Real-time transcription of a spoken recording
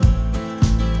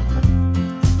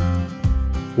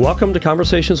Welcome to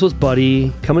Conversations with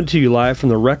Buddy, coming to you live from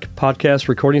the Rec Podcast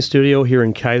recording studio here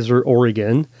in Kaiser,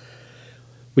 Oregon.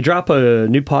 We drop a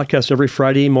new podcast every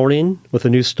Friday morning with a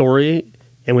new story,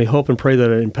 and we hope and pray that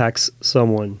it impacts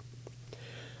someone.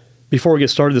 Before we get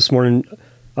started this morning,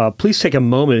 please take a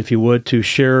moment, if you would, to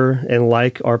share and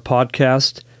like our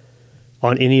podcast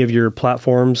on any of your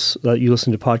platforms that you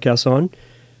listen to podcasts on.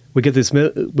 We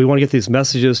want to get these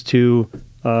messages to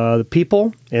the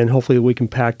people, and hopefully we can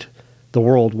impact the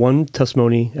world one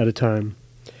testimony at a time.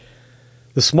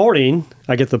 This morning,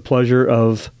 I get the pleasure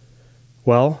of,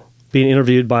 being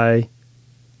interviewed by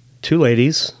two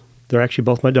ladies. They're actually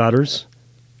both my daughters,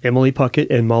 Emily Puckett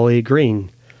and Molly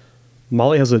Greene.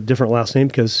 Molly has a different last name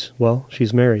because,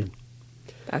 she's married.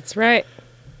 That's right.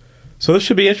 So this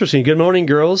should be interesting. Good morning,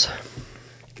 girls.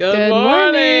 Good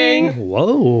morning.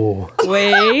 Whoa.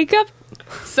 Wake up.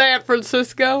 San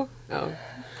Francisco. Oh,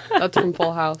 that's from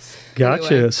Full House.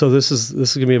 Gotcha. Anyway. So this is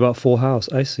going to be about Full House.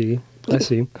 I see.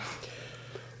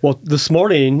 Well, this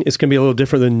morning it's going to be a little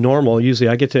different than normal. Usually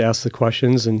I get to ask the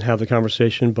questions and have the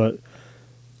conversation, but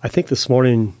I think this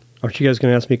morning, aren't you guys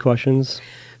going to ask me questions?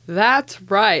 That's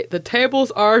right. The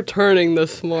tables are turning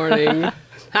this morning.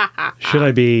 Should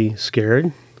I be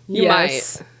scared? You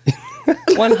Yes.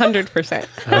 100%.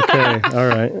 Okay.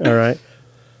 All right.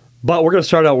 But we're going to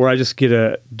start out where I just get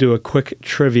to do a quick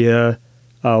trivia.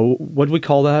 What did we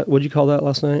call that? What did you call that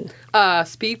last night?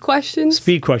 Speed questions?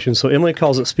 Speed questions. So Emily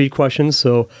calls it speed questions.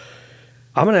 So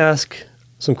I'm going to ask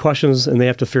some questions and they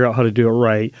have to figure out how to do it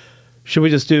right. Should we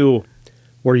just do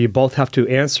where you both have to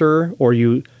answer, or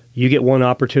you get one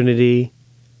opportunity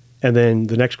and then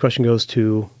the next question goes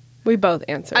to... We both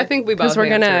answer. I think we both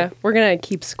Because we're gonna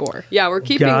keep score. Yeah, we're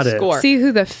keeping Got it. score. See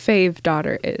who the fave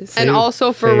daughter is. And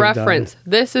also for fave reference,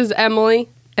 this is Emily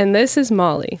And this is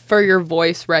Molly. for your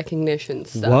voice recognition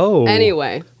stuff. Whoa.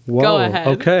 Anyway, go ahead.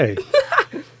 Okay.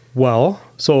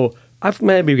 So I've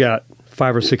maybe got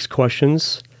 5 or 6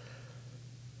 questions.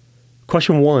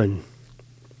 Question 1.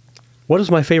 What is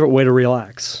my favorite way to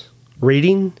relax?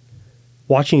 Reading,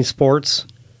 watching sports,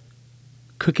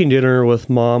 cooking dinner with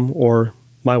mom or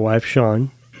my wife, Sean.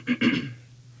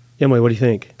 Emily, what do you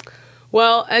think?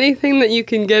 Well, anything that you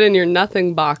can get in your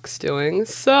nothing box doing.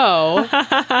 So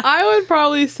I would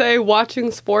probably say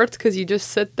watching sports because you just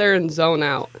sit there and zone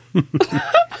out.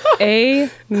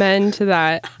 Amen to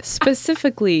that.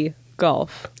 Specifically,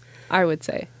 golf, I would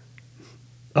say.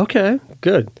 Okay,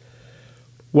 good.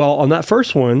 Well, on that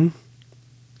first one,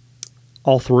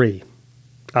 all 3.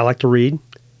 I like to read.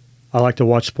 I like to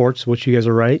watch sports, which you guys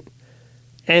are right.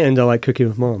 And I like cooking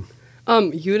with mom.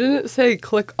 You didn't say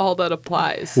click all that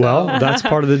applies. So. Well, that's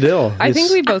part of the deal. I think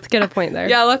we both get a point there.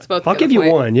 Yeah, let's both I'll get give a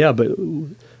you point. 1, yeah, but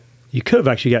you could have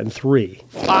actually gotten 3.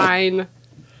 Fine.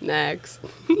 Next.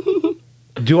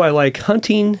 Do I like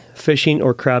hunting, fishing,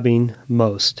 or crabbing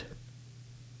most?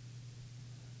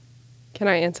 Can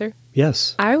I answer?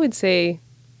 Yes. I would say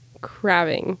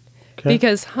crabbing. Okay.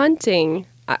 Because hunting,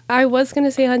 I was going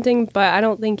to say hunting, but I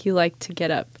don't think you like to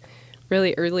get up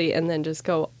really early and then just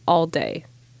go all day.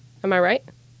 Am I right?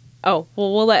 Oh,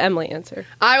 well, we'll let Emily answer.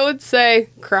 I would say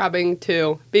crabbing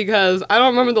too, because I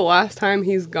don't remember the last time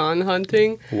he's gone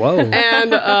hunting. Whoa.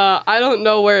 And I don't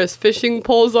know where his fishing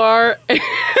poles are.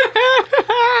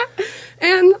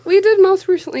 And we did most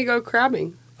recently go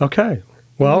crabbing. Okay.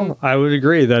 Well, I would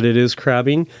agree that it is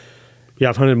crabbing. Yeah,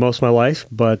 I've hunted most of my life,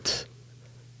 but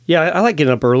yeah, I like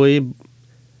getting up early,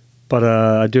 but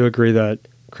I do agree that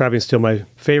crabbing is still my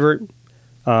favorite.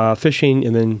 Fishing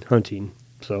and then hunting.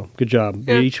 So good job.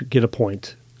 Yeah. You each get a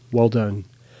point. Well done.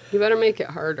 You better make it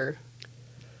harder.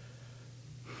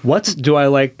 What do I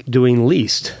like doing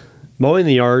least? Mowing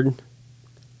the yard,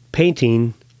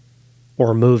 painting,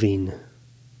 or moving?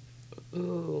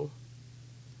 Ooh.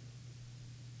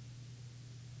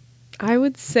 I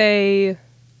would say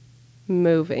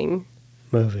moving.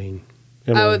 Moving.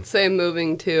 I Emily. would say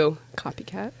moving too,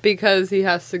 Copycat. because he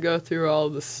has to go through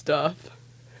all the stuff.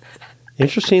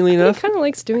 Interestingly He enough, kind of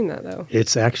likes doing that, though.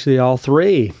 it's actually all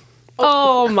 3.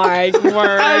 Oh, my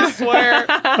word. I swear.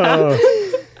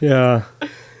 Yeah.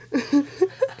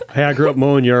 Hey, I grew up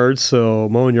mowing yards, so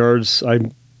mowing yards,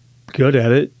 I'm good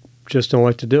at it. Just don't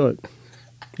like to do it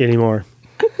anymore.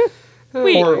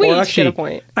 We each get a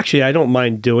point. Actually, I don't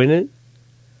mind doing it,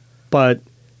 but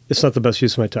it's not the best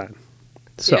use of my time.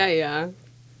 So Yeah.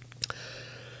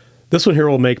 this one here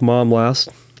will make mom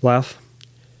laugh.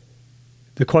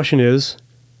 The question is,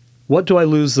 what do I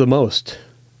lose the most?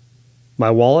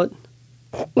 My wallet,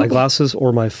 my glasses,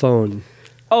 or my phone?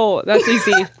 Oh, that's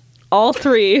easy. All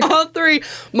 3. All 3.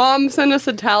 Mom sent us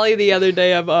a tally the other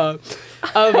day of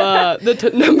of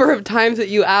the number of times that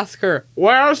you ask her,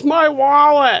 "Where's my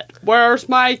wallet? Where's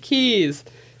my keys?"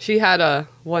 She had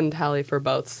one tally for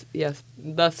both. Yes,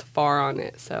 thus far on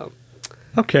it. So.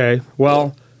 Okay,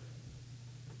 well,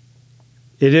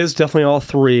 it is definitely all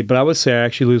three, but I would say I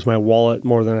actually lose my wallet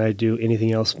more than I do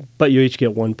anything else. But you each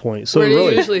get 1 point. So where do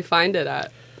really, you usually find it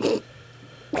at?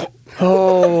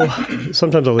 oh,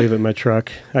 sometimes I'll leave it in my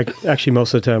truck. Actually,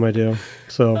 most of the time I do.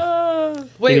 So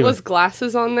Wait, anyway. was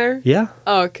glasses on there? yeah,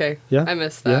 Oh, okay. yeah, I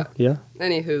missed that. yeah.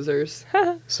 Any Hoosers?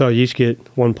 So you each get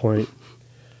 1 point.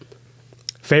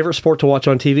 Favorite sport to watch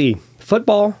on TV?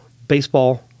 Football,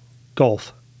 baseball,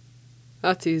 golf.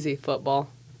 That's easy. Football.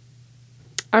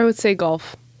 I would say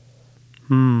golf.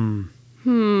 The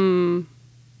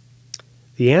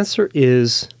answer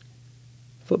is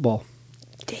football.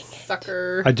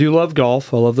 Sucker. I do love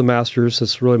golf. I love the Masters.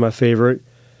 It's really my favorite.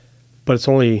 But it's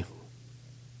only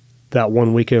that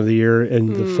one weekend of the year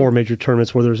and the four major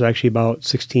tournaments where there's actually about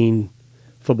 16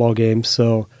 football games.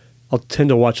 So I'll tend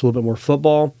to watch a little bit more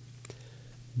football.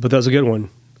 But that's a good one.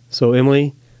 So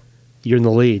Emily, you're in the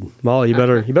lead. Molly, you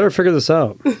better figure this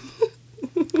out.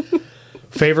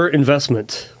 Favorite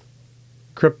investment?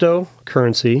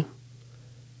 Cryptocurrency,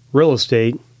 real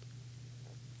estate,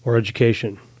 or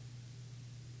education?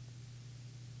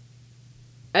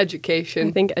 Education.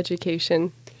 I think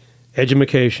education.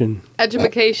 Education,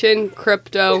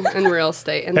 crypto, and real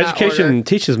estate. In that education order.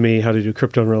 teaches me how to do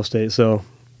crypto and real estate, so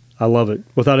I love it.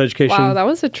 Without education, Wow, that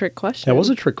was a trick question. that was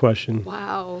a trick question.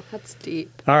 Wow, that's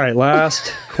deep. All right,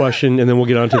 last question, and then we'll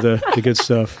get on to the good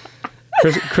stuff.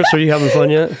 Chris, are you having fun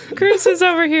yet? Chris is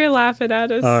over here laughing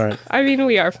at us. All right. I mean,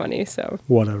 we are funny, so.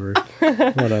 Whatever.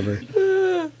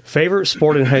 Favorite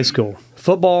sport in high school?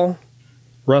 Football,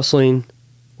 wrestling,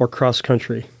 or cross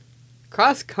country?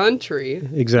 Cross country.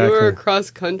 Exactly. You were a cross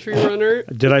country runner.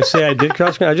 Did I say I did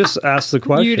cross country? I just asked the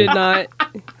question. You did not.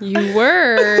 You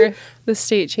were the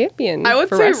state champion. I would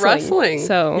for say wrestling.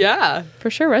 So, yeah. for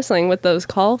sure, wrestling with those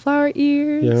cauliflower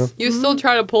ears. Yeah. You still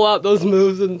try to pull out those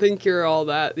moves and think you're all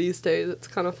that these days. It's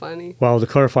kind of funny. Well, to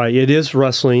clarify, it is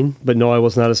wrestling, but no, I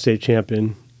was not a state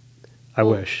champion. I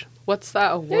wish. What's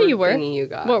that award you were. thingy you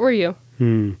got? What were you?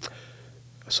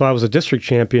 So I was a district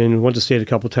champion, went to state a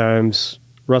couple times,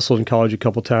 wrestled in college a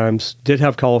couple times, did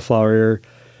have cauliflower ear.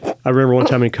 I remember one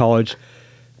time in college,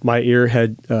 my ear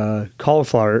had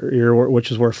cauliflower ear,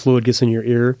 which is where fluid gets in your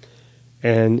ear.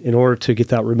 And in order to get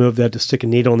that removed, they had to stick a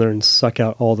needle in there and suck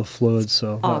out all the fluid.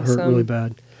 So that hurt really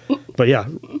bad. But yeah,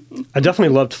 I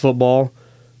definitely loved football.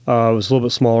 I was a little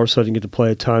bit smaller, so I didn't get to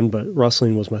play a ton, but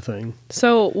wrestling was my thing.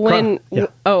 So when Yeah.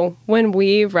 when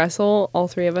we wrestle, all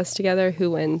three of us together,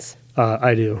 who wins?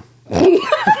 I do.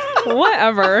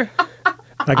 Whatever.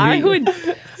 I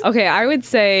would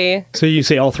say So you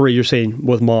say all three, you're saying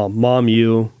with mom,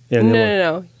 you, and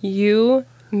no. You,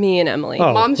 me, and Emily.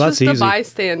 Oh, Mom's that's just the easy.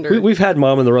 bystander. We've had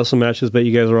mom in the wrestling matches, but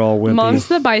you guys are all wimpy. Mom's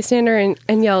the bystander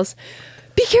and yells,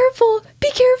 "Be careful! Be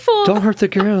careful!" Don't hurt the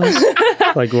girls.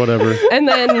 Like whatever. And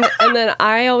then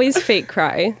I always fake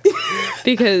cry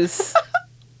because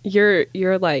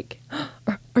you're like,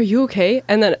 "Are you okay?"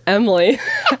 And then Emily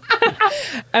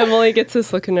gets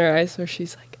this look in her eyes where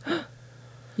she's like,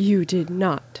 "You did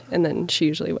not," and then she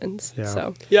usually wins. Yeah.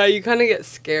 So Yeah, you kind of get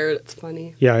scared. It's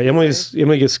funny. Yeah,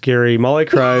 Emily gets scary. Molly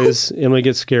cries. Emily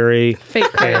gets scary.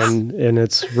 fake cries. And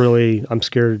it's really, I'm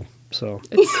scared. So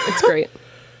It's great.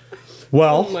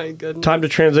 well, Oh my goodness. time to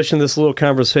transition this little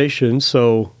conversation.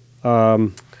 So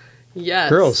Yes.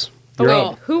 girls, you're Okay,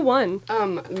 up. who won?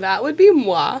 That would be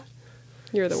moi.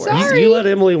 You're the worst. Sorry. You let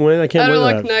Emily win. I can't Better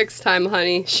believe luck that. next time,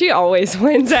 honey. She always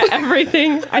wins at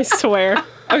everything. I swear.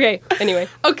 Okay. Anyway.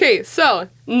 Okay, so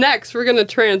next we're gonna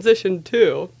transition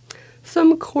to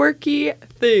some quirky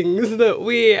things that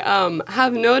we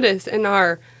have noticed in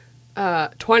our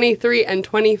 23 and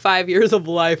 25 years of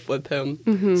life with him.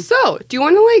 Mm-hmm. So, do you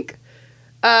want to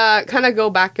kind of go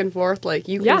back and forth? Like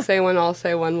you can Yeah. say one, I'll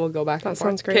say one. We'll go back and forth.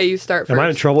 sounds great. Okay, you start first. Am I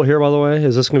in trouble here, by the way?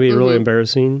 Is this going to be really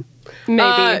embarrassing?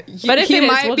 Maybe. But if he it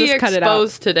is, might we'll be just cut it out.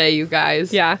 exposed today, you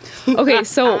guys. Yeah. Okay,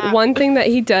 so one thing that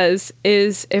he does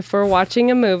is if we're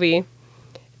watching a movie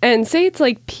and say it's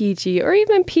like PG or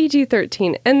even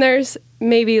PG-13 and there's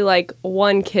maybe like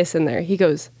one kiss in there, he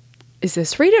goes, "Is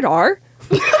this rated R?"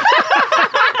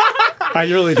 I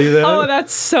really do that. Oh,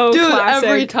 that's so Dude, classic.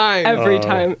 every time. Every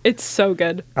time. It's so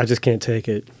good. I just can't take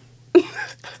it.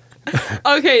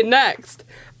 Okay, next.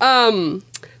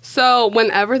 So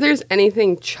whenever there's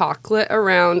anything chocolate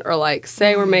around, or like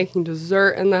say we're making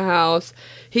dessert in the house,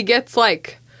 he gets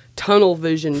like tunnel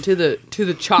vision to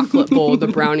the chocolate bowl, the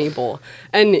brownie bowl,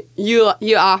 and I'll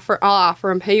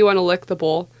offer him, "Hey, you want to lick the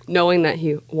bowl?" knowing that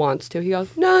he wants to. He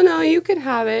goes, no, you can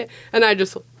have it. And I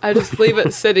just leave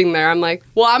it sitting there. I'm like,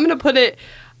 well,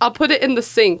 I'll put it in the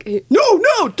sink.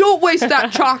 No, don't waste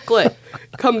that chocolate.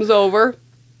 Comes over,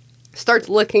 starts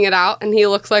licking it out, and he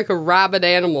looks like a rabid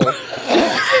animal.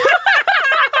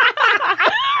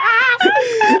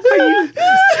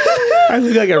 I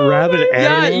look like a rabid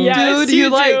animal. Yeah, dude, you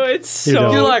like, It's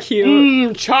so you're like,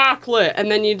 cute. chocolate,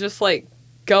 and then you just like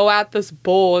go at this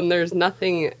bowl, and there's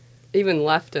nothing even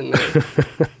left in there.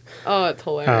 Oh, it's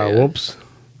hilarious. Whoops.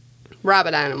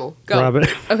 Rabbit animal. Go. Rabbit.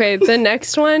 Okay, the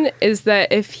next one is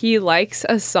that if he likes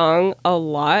a song a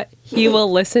lot, he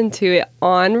will listen to it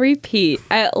on repeat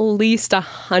at least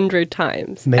 100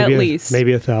 times. Maybe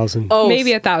 1,000. Oh,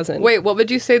 maybe 1,000. Wait, what would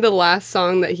you say the last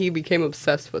song that he became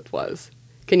obsessed with was?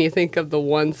 Can you think of the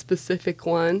one specific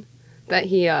one that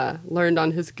he learned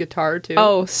on his guitar too?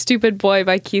 Oh, Stupid Boy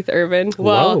by Keith Urban.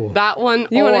 Well, Whoa. that one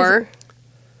You wanna- or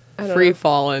I don't Free know.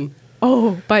 Fallin'.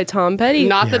 Oh, by Tom Petty.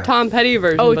 Not the Yeah. Tom Petty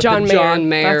version, Oh, but John the Mayer. John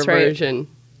Mayer That's right. version.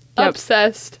 Yep.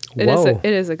 Obsessed. Whoa.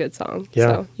 It is a good song. Yeah.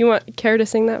 So, you care to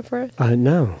sing that for us?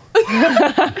 No.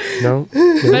 No.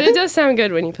 But it does sound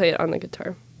good when you play it on the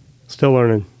guitar. Still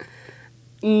learning.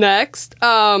 Next,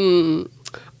 so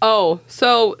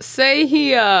say he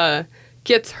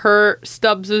gets hurt,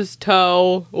 stubs his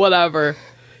toe, whatever.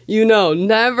 You know,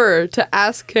 never to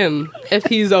ask him if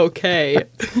he's okay.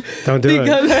 Don't do it.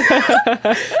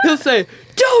 Because he'll say,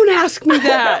 "Don't ask me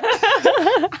that."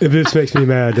 This makes me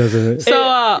mad, doesn't it?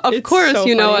 So, of It's course, so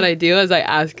you know funny. what I do is I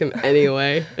ask him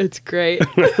anyway. It's great.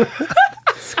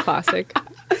 It's classic.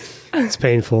 It's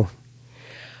painful.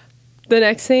 The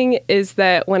next thing is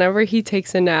that whenever he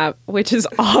takes a nap, which is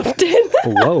often,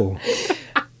 Whoa.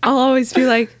 I'll always be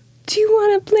like, "Do you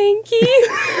want a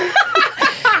blankie?"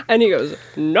 And he goes,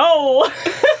 "No."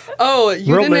 Oh,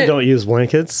 you Real men didn't. don't use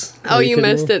blankets. Oh, you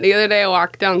missed it. The other day I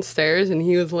walked downstairs and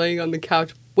he was laying on the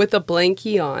couch with a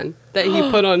blankie on that he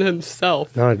put on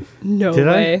himself. No, No Did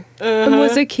I? way. And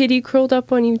was a kitty curled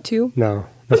up on you too? no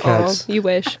cats. Oh, you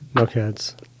wish. No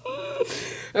cats.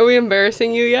 Are we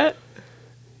embarrassing you yet?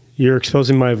 You're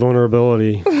exposing my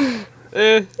vulnerability.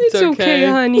 It's okay,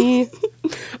 honey.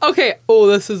 Okay. Oh,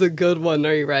 this is a good one.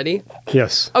 Are you ready?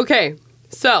 Yes. Okay.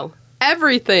 So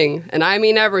everything, and I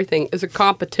mean everything, is a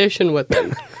competition with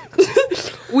them.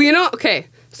 Okay.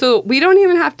 So we don't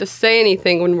even have to say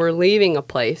anything when we're leaving a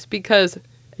place because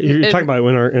You're If- talking about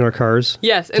in our cars.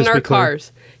 yes, in Just to our be clear.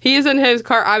 cars. He's in his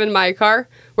car, I'm in my car.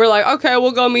 We're like, okay,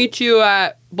 we'll go meet you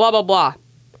at blah, blah, blah.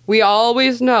 We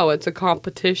always know it's a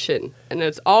competition, and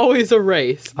it's always a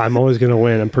race. I'm always going to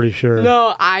win, I'm pretty sure.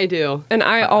 No, I do. And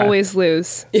I always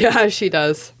lose. Yeah, she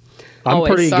does. I'm always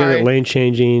pretty good sorry. at lane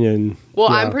changing and... Well,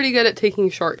 yeah. I'm pretty good at taking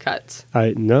shortcuts.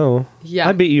 I know. Yeah.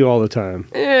 I beat you all the time.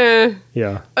 Yeah.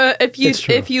 It's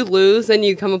true. If you lose, then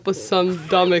you come up with some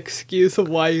dumb excuse of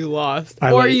why you lost,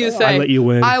 I or let- you I say, let you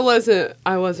win. I wasn't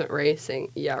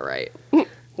racing." Yeah, right.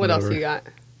 What else Whatever. you got?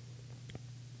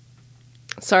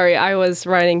 Sorry, I was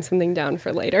writing something down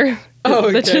for later. Oh,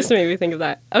 okay. That just made me think of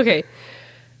that. Okay.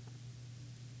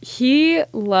 He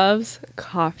loves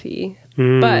coffee,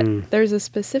 Mm. but there's a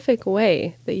specific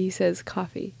way that he says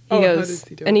coffee. He Oh, how goes, does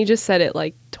he do it? and he just said it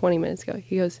like 20 minutes ago.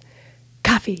 He goes,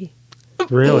 "Coffee,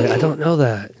 Really? I don't know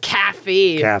that.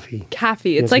 Caffeine. Caffey.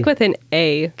 coffee." It's Yes, like he- with an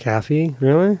A. Caffey?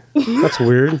 Really? That's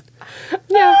weird.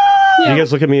 Yeah. Do you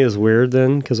guys look at me as weird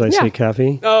then because I Yeah. say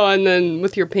caffey? Oh, and then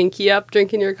with your pinky up,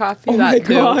 drinking your coffee. Oh that my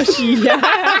too. gosh,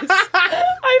 yes.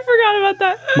 I forgot about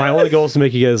that. My only goal is to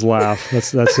make you guys laugh.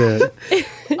 That's it.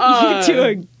 You do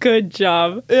a good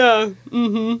job. Yeah.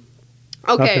 Mm-hmm.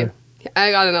 Okay. Okay.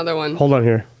 I got another one. Hold on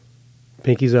here.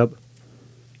 Pinky's up.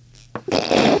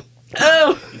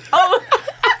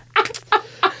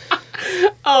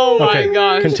 Oh my Okay.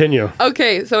 gosh. Continue.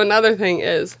 Okay, so another thing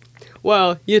is,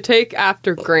 well, you take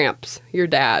after Gramps, your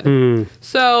dad. Hmm.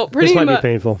 So This pretty might be much,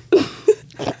 painful.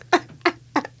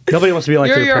 Nobody wants to be like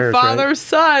you're their your parents, right? father's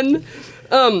son.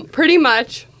 Pretty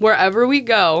much wherever we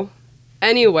go,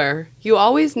 anywhere, you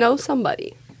always know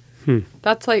somebody.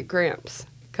 That's like Gramps,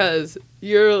 because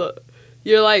you're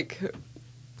like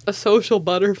a social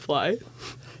butterfly.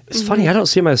 It's funny. I don't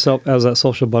see myself as that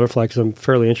social butterfly because I'm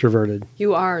fairly introverted.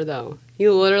 You are though.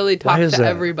 You literally talk Why is to that?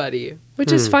 everybody.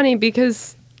 Which is funny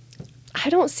because I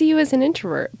don't see you as an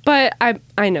introvert, but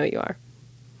I know you are.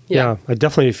 Yeah. I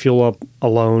definitely feel up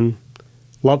alone.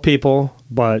 Love people,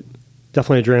 but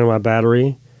definitely drain on my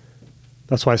battery.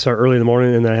 That's why I start early in the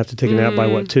morning and then I have to take a nap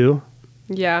by 2?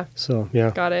 Yeah, So,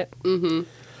 yeah. got it.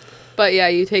 But yeah,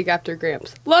 you take after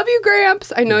Gramps. Love you,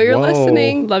 Gramps. I know you're Whoa.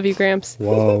 listening. Love you, Gramps.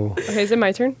 Whoa. Okay, is it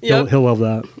my turn? He'll, Yep. he'll love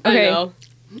that. Okay. I know.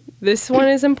 This one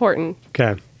is important.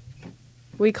 Okay.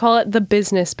 We call it the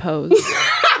business pose.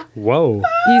 Whoa.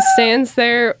 He stands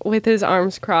there with his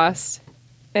arms crossed,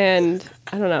 and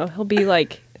I don't know, he'll be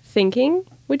like thinking,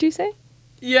 would you say?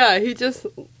 Yeah, he just,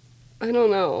 I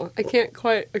don't know. I can't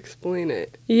quite explain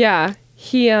it. Yeah.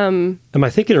 He, Am I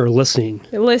thinking or listening?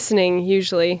 listening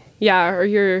usually. Yeah, or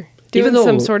you're doing Even though,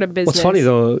 some sort of business. What's funny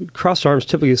though, crossed arms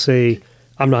typically say,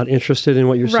 I'm not interested in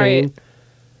what you're Right. saying.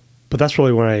 But that's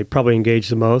really when I probably engage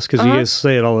the most because you guys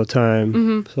say it all the time.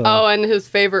 Mm-hmm. So. Oh, and his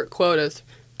favorite quote is,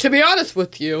 to be honest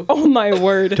with you. Oh my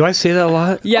word. Do I say that a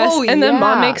lot? Yes, Oh, and then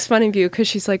Mom yeah. makes fun of you because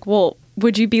she's like, well,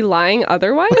 would you be lying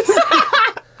otherwise?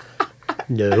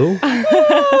 No.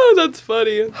 Oh, that's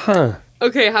funny. Huh.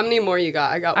 Okay, how many more you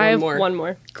got? I got one I have more. one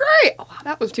more. Great. Wow,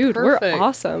 that was Dude, perfect. we're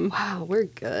awesome. Wow, we're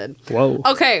good. Whoa.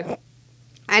 Okay.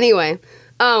 Anyway,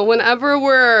 whenever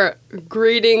we're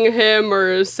greeting him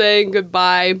or saying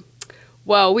goodbye,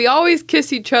 well, we always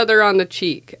kiss each other on the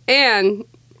cheek. And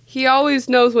he always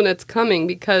knows when it's coming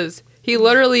because he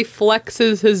literally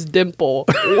flexes his dimple.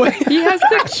 He has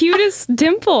the cutest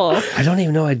dimple. I don't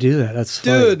even know I do that. That's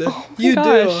funny. Dude, Oh my you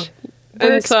gosh. do.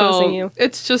 We're And so exposing you.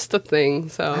 it's just a thing.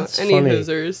 So That's any funny.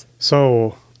 hoosers,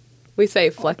 So, we say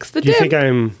flex the do you dim.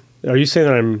 think are you saying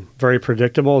that I'm very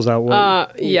predictable? Is that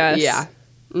what? Yes. Yeah.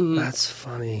 That's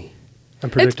funny. I'm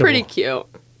predictable. It's pretty cute.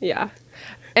 Yeah.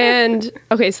 And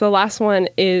okay, so the last one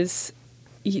is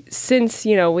since,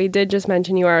 we did just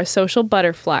mention you are a social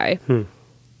butterfly,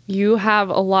 you have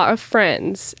a lot of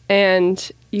friends and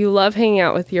you love hanging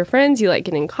out with your friends. You like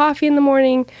getting coffee in the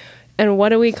morning. And what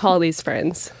do we call these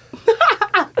friends?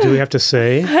 Do we have to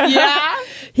say? Yeah.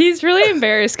 He's really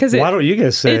embarrassed because Why don't you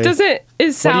guys say? it doesn't, it What do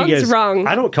you sounds guys- wrong.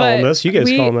 I don't call them but this. You guys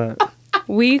call them that.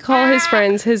 We call his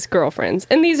friends his girlfriends.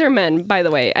 And these are men, by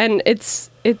the way. And it's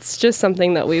just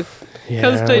something that we've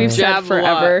Because Yeah. they said jab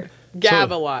forever. a lot.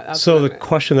 Gab a lot. That's So what I the meant.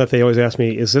 question that they always ask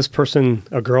me, is this person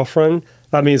a girlfriend?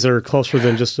 That means they're closer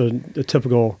than just a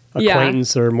typical Yeah.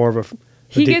 acquaintance or more of a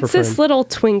He deeper gets this friend. little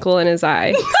twinkle in his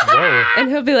eye. Whoa. And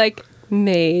he'll be like,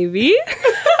 maybe.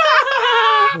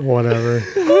 Whatever.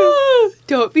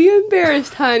 Don't be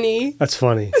embarrassed, honey. That's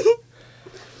funny.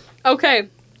 Okay,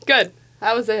 good.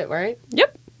 That was it, right?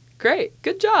 Yep. Great.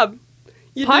 Good job.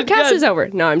 You did Podcast good. is over.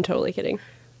 No, I'm totally kidding.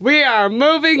 We are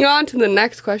moving on to the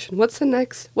next question. What's the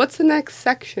next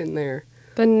section there?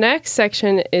 The next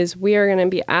section is we are going to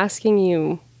be asking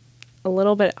you a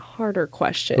little bit harder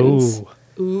questions.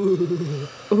 Ooh.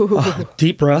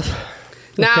 Deep breath.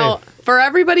 Now, for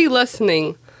everybody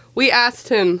listening, we asked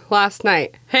him last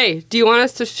night, hey, do you want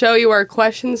us to show you our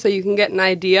questions so you can get an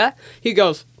idea? He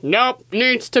goes, nope,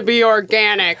 needs to be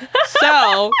organic.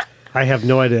 So I have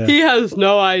no idea. he has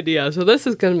no idea. So this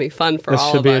is going to be fun for This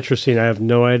all should of be us. interesting. I have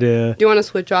no idea. Do you want to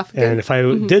switch off again? And if I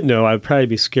did know, I'd probably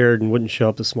be scared and wouldn't show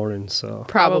up this morning. So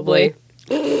Probably.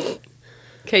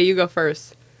 Okay, you go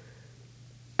first.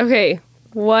 Okay.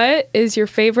 What is your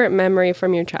favorite memory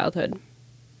from your childhood?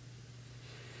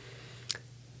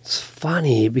 it's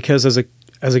funny because as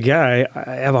a guy,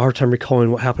 I have a hard time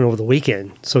recalling what happened over the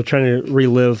weekend. So trying to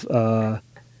relive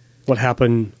what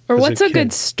happened. Or as what's a kid.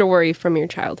 good story from your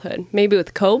childhood? Maybe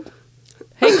with Cobe?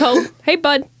 Hey, Cobe. Hey,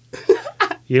 bud.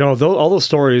 You know, all those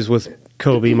stories with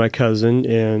Kobe, my cousin,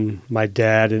 and my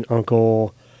dad and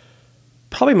uncle.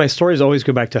 Probably my stories always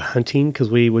go back to hunting because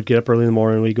we would get up early in the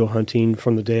morning. We'd go hunting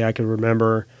from the day I could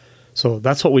remember. So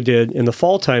that's what we did. And the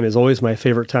fall time is always my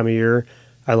favorite time of year.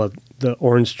 I love the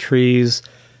orange trees.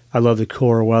 I love the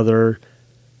cooler weather.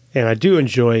 And I do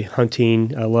enjoy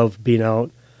hunting. I love being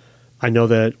out. I know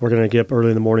that we're going to get up early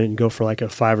in the morning and go for like a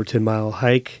 5 or 10 mile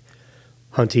hike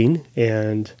hunting.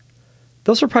 And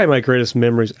those are probably my greatest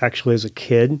memories actually as a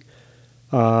kid.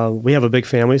 We have a big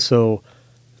family, so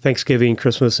Thanksgiving,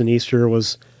 Christmas, and Easter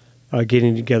was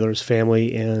getting together as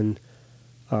family. And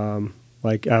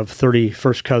like I have 30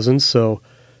 first cousins, so,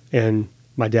 and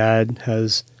my dad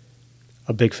has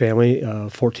a big family,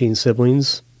 14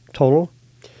 siblings total.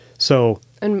 So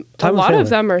And a Time with lot of family.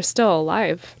 them are still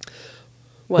alive.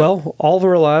 What? Well, all of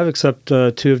them are alive except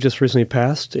 2 have just recently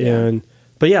passed.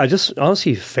 But yeah, just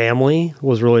honestly, family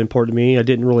was really important to me. I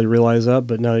didn't really realize that,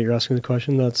 but now that you're asking the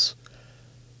question, that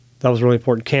was really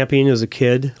important. Camping as a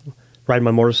kid, riding my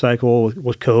motorcycle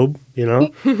with Cobe,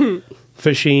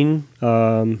 fishing.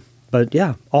 But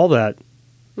yeah, all that.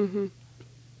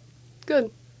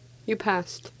 Good. You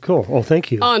passed. Cool. Oh,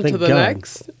 thank you. On Thank to the God.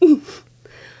 next.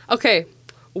 Okay.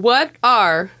 What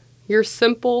are your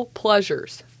simple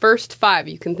pleasures? First 5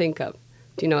 you can think of.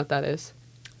 Do you know what that is?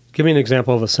 Give me an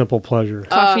example of a simple pleasure.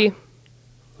 Coffee.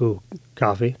 Ooh,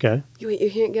 coffee. Okay. You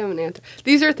can't give an answer.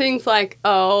 These are things like,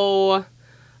 the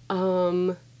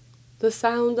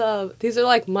sound of... These are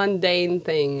like mundane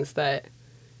things that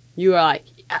you are like,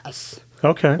 yes.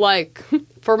 Okay. Like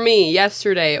for me,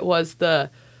 yesterday it was the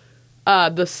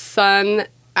sun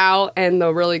out and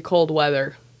the really cold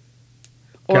weather.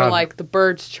 Or Got it. like the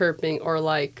birds chirping, or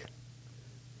like,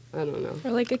 I don't know.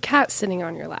 Or like a cat sitting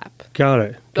on your lap. Got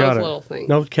it. Got Those it. little things.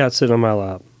 No cat sitting on my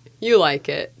lap. You like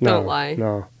it. No, Don't lie.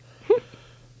 No.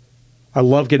 I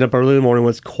love getting up early in the morning when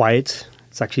it's quiet.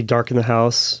 It's actually dark in the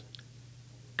house.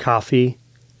 Coffee.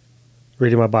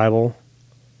 Reading my Bible.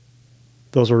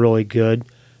 Those are really good.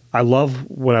 I love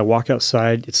when I walk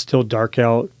outside. It's still dark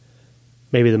out.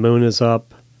 Maybe the moon is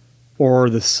up. Or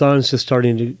the sun's just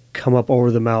starting to come up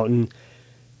over the mountain.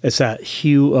 It's that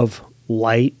hue of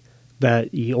light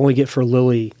that you only get for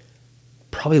Lily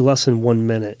probably less than 1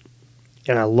 minute.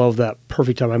 And I love that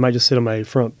perfect time. I might just sit on my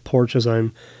front porch as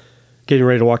I'm getting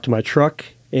ready to walk to my truck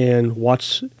and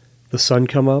watch the sun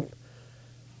come up.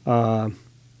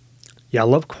 Yeah, I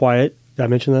love quiet. Did I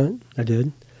mention that? I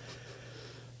did.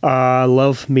 I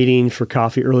love meeting for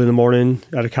coffee early in the morning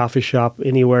at a coffee shop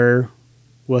anywhere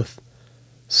with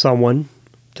someone,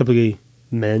 typically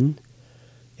men,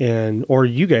 or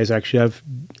you guys actually. I've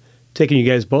taken you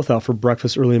guys both out for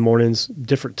breakfast early mornings,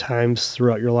 different times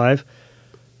throughout your life.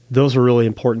 Those are really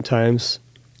important times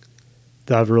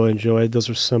that I've really enjoyed. Those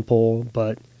are simple,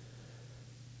 but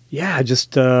yeah,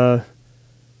 just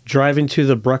driving to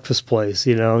the breakfast place,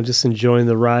 just enjoying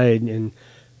the ride. And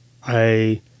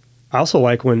I also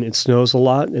like when it snows a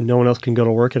lot and no one else can go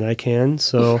to work and I can.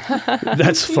 So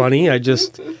that's funny. I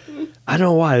don't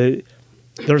know why.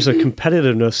 There's a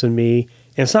competitiveness in me,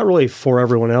 and it's not really for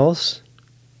everyone else,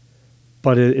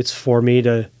 but it's for me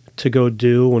to go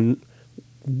do.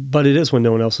 But it is when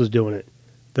no one else is doing it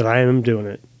that I am doing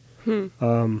it.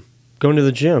 Going to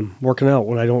the gym, working out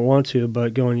when I don't want to,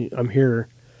 but I'm here.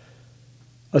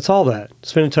 It's all that.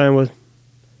 Spending time with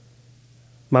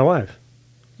my wife,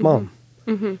 mom,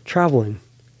 traveling,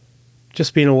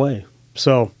 just being away.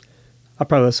 So I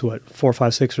probably listen to 4,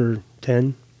 5, 6, or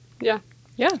 10. Yeah,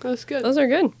 That's good. those are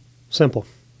good. Simple.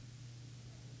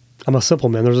 I'm a simple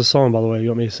man. There's a song, by the way. You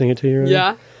want me to sing it to you?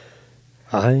 Yeah.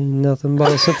 I ain't nothing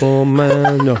but a simple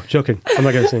man. No, joking. I'm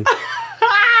not going to sing.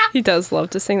 He does love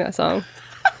to sing that song.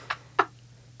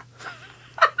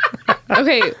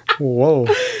 Okay, Whoa.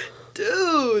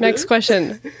 Dude. next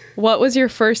question. What was your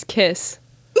first kiss?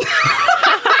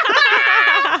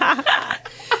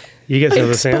 You guys know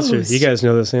this answer. Exposed. You guys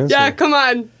know this answer. Yeah, come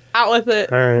on. Out with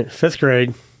it. All right. 5th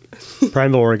grade,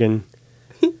 Prineville, Oregon.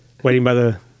 Waiting by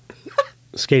the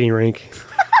skating rink.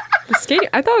 The skating?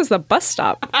 I thought it was the bus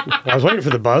stop. I was waiting for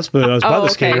the bus, but I was by the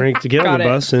skating okay. rink to get on Got the it.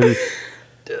 bus. And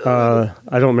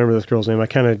I don't remember this girl's name. I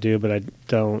kind of do, but I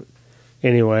don't.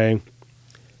 Anyway,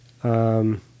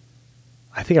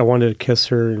 I think I wanted to kiss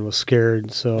her and was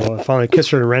scared. So I finally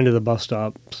kissed her and ran to the bus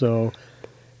stop. So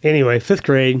anyway, 5th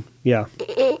grade. Yeah.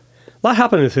 A lot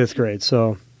happened in 5th grade.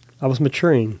 So I was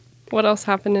maturing. What else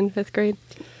happened in 5th grade?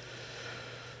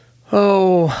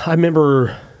 Oh, I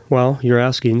remember, well, you're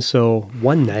asking. So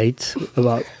one night,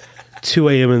 about 2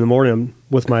 a.m. in the morning, I'm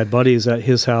with my buddies at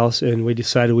his house, and we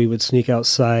decided we would sneak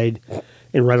outside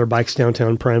and ride our bikes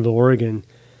downtown Prineville, Oregon.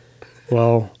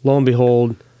 Well, lo and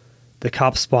behold, the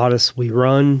cops spot us. We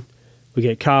run. We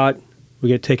get caught. We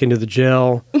get taken to the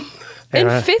jail. In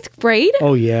 5th grade?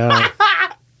 Oh, yeah.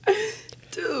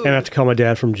 Dude. And I have to call my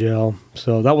dad from jail.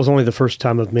 So that was only the first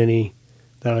time of many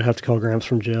that I'd have to call Gramps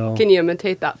from jail. Can you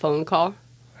imitate that phone call?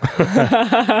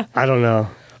 I don't know.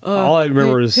 All I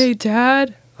remember is Hey,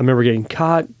 Dad. I remember getting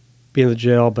caught, being in the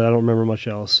jail, but I don't remember much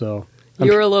else. So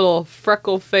You were a little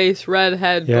freckle-faced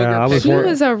redhead. Yeah, booger I was picture. He more-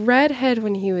 was a redhead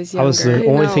when he was younger. I was the I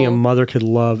only thing a know. mother could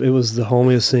love. It was the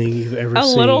homeliest thing you've ever a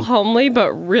seen. little homely,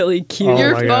 but really cute. Oh,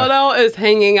 Your my God. photo is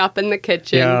hanging up in the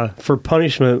kitchen. Yeah, for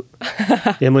punishment,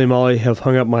 Emily and Molly have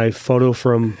hung up my photo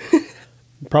from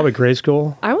probably grade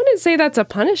school. I wouldn't say that's a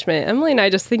punishment. Emily and I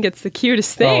just think it's the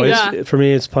cutest thing. Yeah. For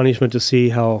me, it's punishment to see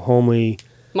how homely.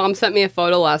 Mom sent me a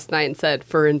photo last night and said,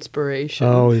 for inspiration.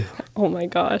 Oh, Oh my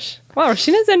gosh. Wow,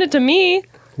 she didn't send it to me.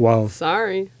 wow.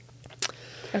 Sorry.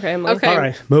 Okay, Emily. Okay. All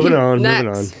right, moving on. Moving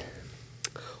on. Next.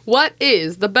 What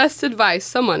is the best advice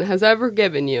someone has ever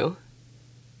given you?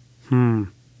 Well,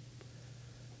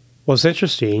 it's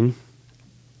interesting.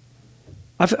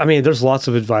 I mean, there's lots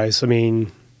of advice. I mean,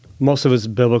 most of it's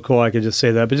biblical. I could just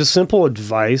say that, but just simple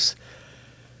advice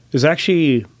is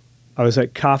actually. I was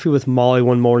at coffee with Molly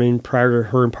one morning prior to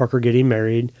her and Parker getting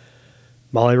married.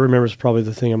 Molly remembers probably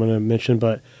the thing I'm going to mention,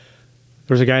 but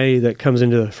there's a guy that comes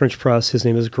into the French press. His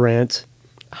name is Grant.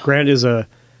 Grant is a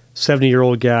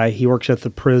 70-year-old guy. He works at the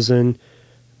prison,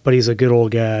 but he's a good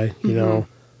old guy, you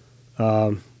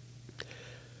know.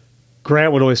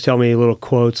 Grant would always tell me little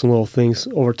quotes and little things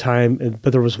over time,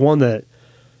 but there was one that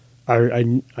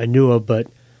I knew of, but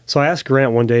So I asked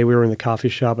Grant one day, we were in the coffee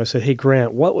shop. I said, hey,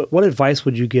 Grant, what advice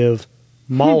would you give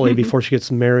Molly before she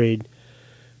gets married?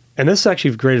 And this is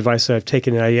actually great advice that I've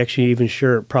taken, and I actually even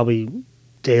share it probably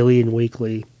daily and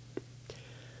weekly.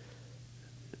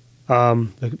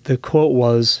 The quote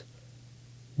was,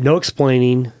 no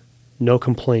explaining, no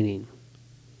complaining.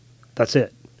 That's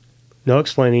it. No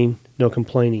explaining, no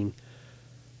complaining.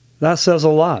 That says a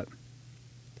lot.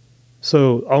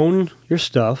 So own your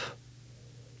stuff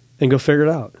and go figure it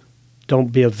out.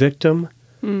 Don't be a victim.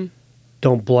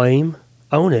 Don't blame.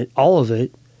 Own it, all of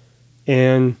it.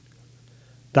 And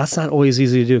that's not always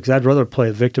easy to do, because I'd rather play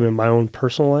a victim in my own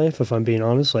personal life, if I'm being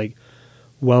honest. Like,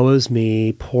 woe is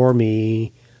me, poor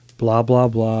me, blah, blah,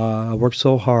 blah. I worked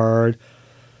so hard.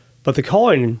 But the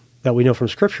calling that we know from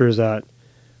Scripture is that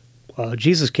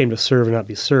Jesus came to serve and not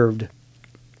be served.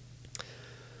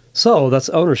 So that's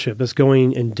ownership. It's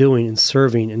going and doing and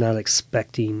serving and not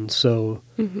expecting. So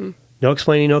no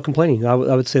explaining, no complaining. I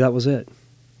would say that was it.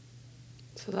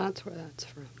 So that's where that's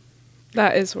from.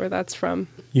 That is where that's from.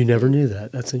 You never knew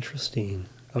that. That's interesting.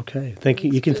 Okay. Thank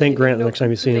you. You can thank Grant the next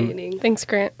time you see him. Thanks,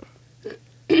 Grant.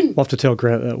 We'll have to tell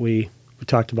Grant that we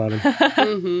talked about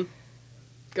him.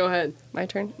 Go ahead. My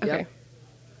turn? Yep.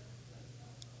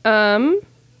 Okay.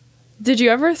 Did you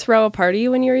ever throw a party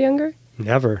when you were younger?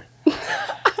 Never.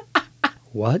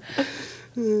 What?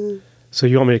 So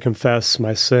you want me to confess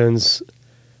my sins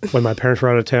when my parents were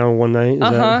out of town one night? Is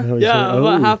that how you Yeah, said it?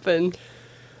 what Oh. happened?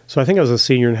 So I think I was a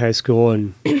senior in high school,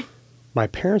 and my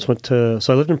parents went to,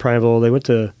 so I lived in Prineville. They went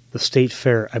to the state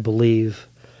fair, I believe.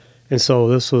 And so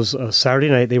this was a Saturday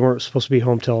night. They weren't supposed to be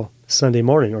home till Sunday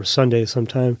morning or Sunday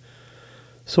sometime.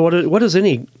 So what does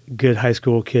any good high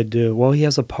school kid do? Well, he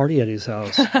has a party at his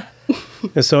house.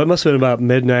 And so it must have been about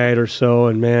midnight or so.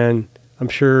 And man, I'm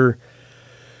sure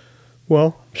we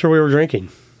were drinking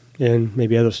and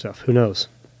maybe other stuff. Who knows?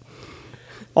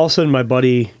 All of a sudden, my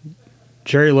buddy,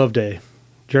 Jerry Loveday.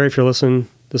 Jerry, if you're listening,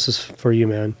 this is for you,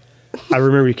 man. I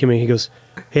remember he came in. He goes,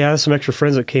 hey, I have some extra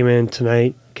friends that came in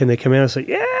tonight. Can they come in? I said,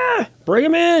 yeah, bring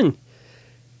them in.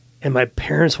 And my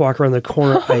parents walk around the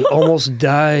corner. I almost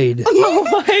died. Oh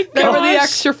my God. They were the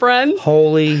extra friends?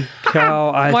 Holy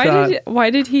cow. Why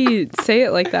did he say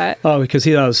it like that? Oh, because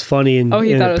he thought it was funny. And,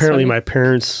 he and thought it was apparently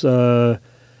funny.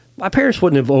 my parents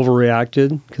wouldn't have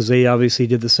overreacted, because they obviously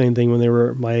did the same thing when they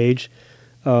were my age.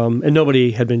 And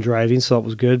nobody had been driving, so that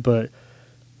was good. But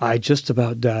I just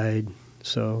about died.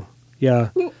 So,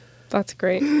 yeah. That's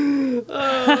great.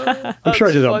 I'm sure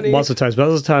I did that lots of times, but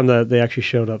that was the time that they actually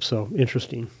showed up, so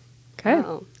interesting. Okay.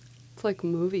 Wow. It's like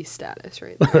movie status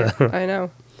right there. I know.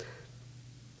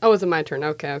 Oh, is it my turn?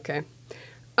 Okay.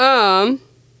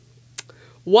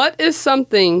 What is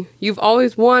something you've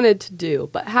always wanted to do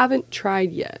but haven't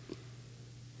tried yet?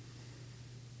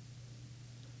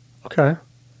 Okay.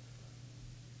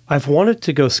 I've wanted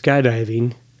to go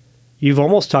skydiving. You've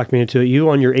almost talked me into it. You,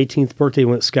 on your 18th birthday,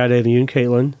 went skydiving. You and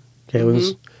Caitlin.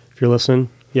 Caitlin's, if you're listening.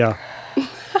 Yeah.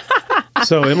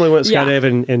 So Emily went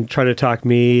skydiving and tried to talk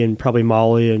me and probably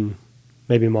Molly and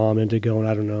maybe Mom into going.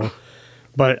 I don't know.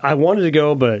 But I wanted to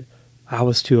go, but I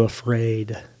was too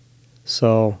afraid.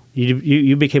 So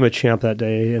you became a champ that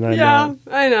day, and I'm not.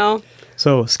 I know.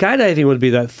 So skydiving would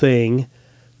be that thing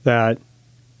that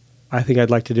I think I'd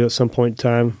like to do at some point in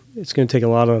time. It's going to take a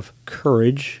lot of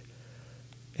courage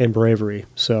and bravery.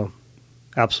 So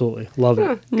absolutely. Love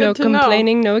it. No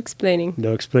complaining, no explaining.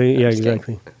 No explaining. Yeah,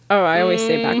 exactly. Oh, I always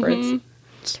say backwards.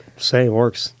 Same,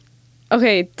 works.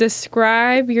 Okay,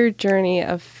 describe your journey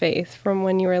of faith from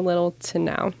when you were little to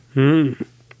now.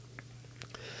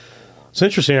 It's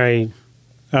interesting.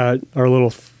 Our little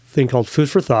thing called Food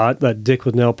for Thought that Dick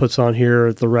with Nell puts on here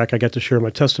at the Rec, I got to share my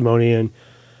testimony, and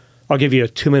I'll give you a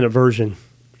 2-minute version.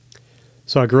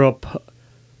 So I grew up,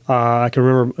 I can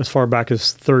remember as far back as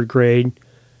 3rd grade,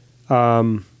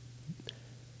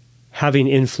 being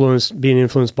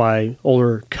influenced by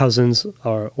older cousins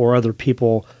or other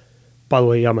people. By the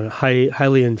way, I'm a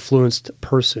highly influenced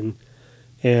person,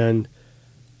 and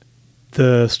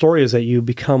the story is that you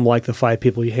become like the 5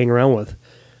 people you hang around with.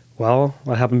 Well,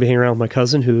 I happened to be hanging around with my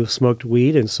cousin who smoked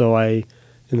weed, and so in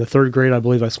the 3rd grade, I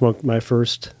believe I smoked my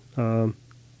first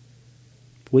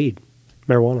weed,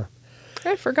 marijuana.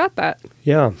 I forgot that.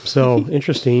 Yeah, so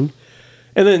interesting.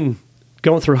 And then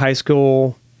going through high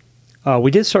school, we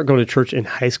did start going to church in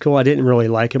high school. I didn't really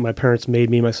like it. My parents made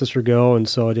me and my sister go, and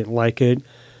so I didn't like it.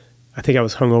 I think I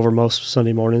was hungover most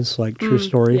Sunday mornings, like true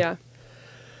story. Yeah.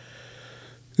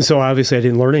 And so obviously I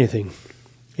didn't learn anything.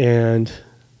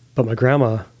 But my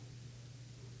grandma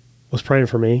was praying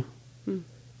for me,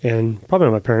 and probably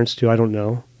my parents too, I don't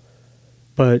know.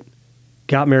 But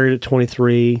got married at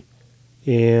 23,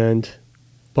 and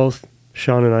both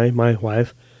Sean and I, my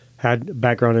wife, had a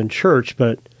background in church,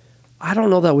 but I don't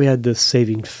know that we had this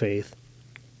saving faith.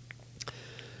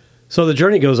 So the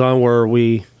journey goes on where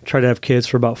we try to have kids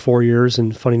for about 4 years,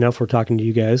 and funny enough, we're talking to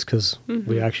you guys because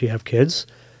we actually have kids,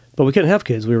 but we couldn't have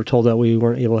kids. We were told that we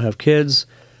weren't able to have kids.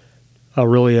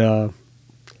 A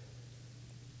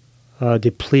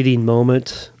depleting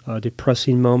moment, a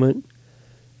depressing moment.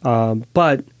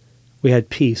 But we had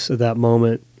peace at that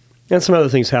moment. And some other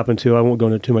things happened too. I won't go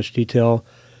into too much detail.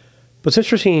 But it's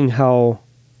interesting how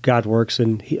God works.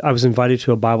 And I was invited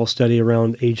to a Bible study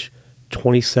around age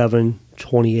 27,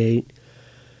 28.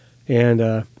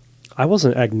 And I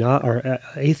wasn't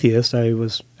atheist. I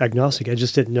was agnostic. I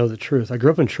just didn't know the truth. I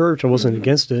grew up in church. I wasn't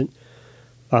against it.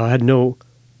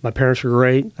 My parents were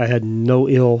great. I had no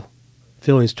ill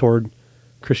feelings toward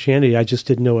Christianity. I just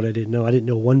didn't know what I didn't know. I didn't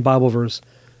know one Bible verse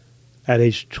at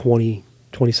age 20,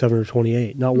 27, or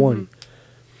 28. Not one.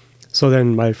 So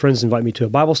then my friends invite me to a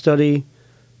Bible study.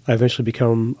 I eventually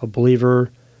become a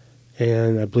believer,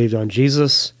 and I believed on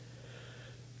Jesus.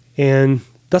 And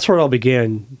that's where it all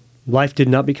began. Life did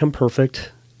not become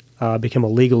perfect. I became a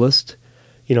legalist.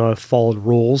 I followed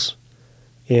rules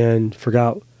and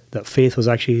forgot that faith was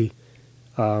actually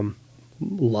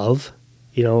love.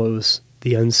 It was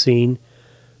the unseen.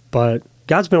 But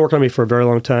God's been working on me for a very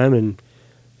long time,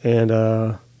 and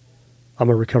I'm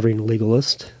a recovering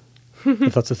legalist,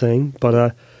 if that's a thing.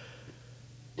 But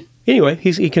anyway,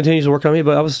 he continues to work on me.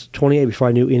 But I was 28 before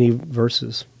I knew any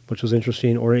verses, which was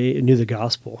interesting, or I knew the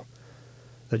gospel.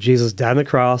 That Jesus died on the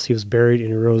cross, he was buried, and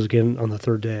he rose again on the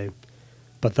third day.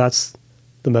 But that's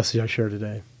the message I share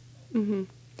today. Mm-hmm.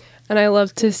 And I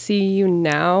love to see you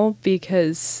now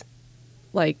because,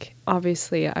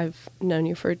 obviously I've known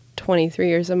you for 23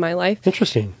 years of my life.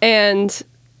 Interesting. And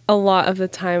a lot of the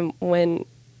time when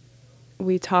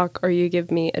we talk or you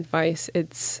give me advice,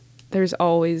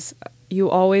 you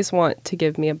always want to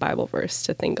give me a Bible verse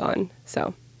to think on.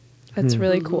 So that's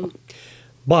really cool.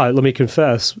 But let me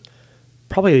confess,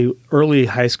 probably early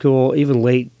high school, even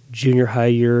late junior high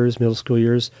years, middle school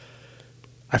years,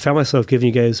 I found myself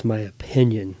giving you guys my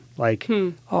opinion.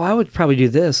 I would probably do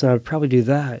this, and I would probably do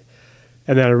that.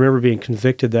 And then I remember being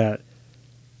convicted that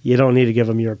you don't need to give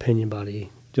them your opinion,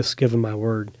 buddy. Just give them my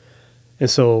word. And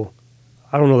so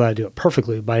I don't know that I do it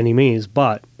perfectly by any means,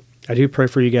 but I do pray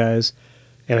for you guys,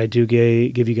 and I do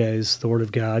give you guys the word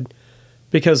of God,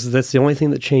 because that's the only thing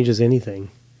that changes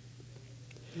anything.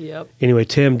 Yep. Anyway,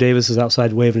 Tim Davis is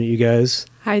outside waving at you guys.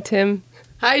 Hi, Tim.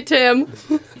 Hi, Tim.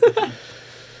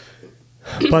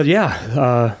 But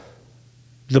yeah,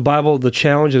 the Bible, the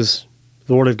challenge is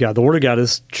the Word of God. The Word of God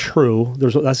is true.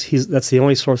 That's the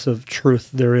only source of truth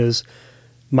there is.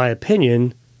 My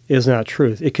opinion is not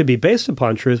truth. It could be based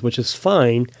upon truth, which is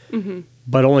fine,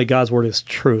 but only God's Word is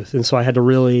truth. And so I had to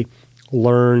really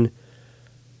learn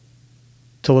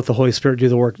to let the Holy Spirit do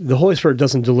the work. The Holy Spirit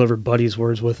doesn't deliver Buddy's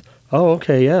words with, oh,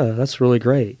 okay, yeah, that's really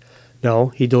great. No,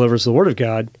 he delivers the Word of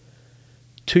God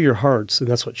to your hearts, and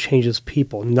that's what changes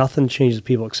people. Nothing changes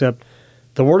people except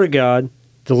the Word of God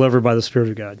delivered by the Spirit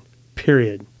of God,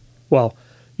 period. Well,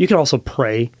 you can also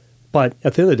pray, but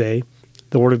at the end of the day,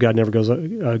 the Word of God never goes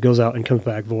out and comes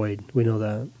back void. We know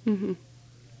that. Mm-hmm.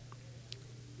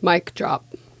 Mic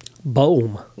drop.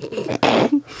 Boom.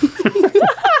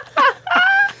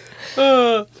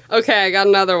 Okay, I got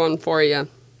another one for you.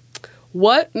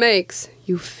 What makes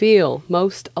you feel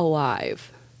most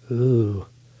alive? Ooh.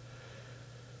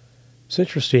 It's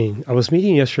interesting. I was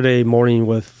meeting yesterday morning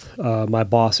with my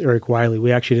boss, Eric Wiley.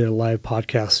 We actually did a live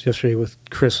podcast yesterday with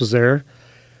Chris was there.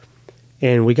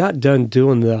 And we got done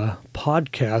doing the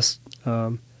podcast.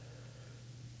 But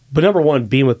number one,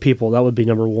 being with people, that would be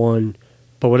number one.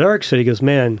 But what Eric said, he goes,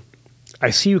 man, I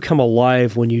see you come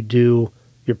alive when you do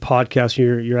your podcast.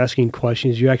 You're asking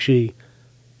questions. You actually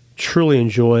truly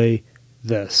enjoy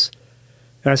this.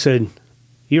 And I said,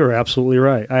 you are absolutely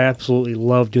right. I absolutely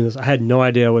love doing this. I had no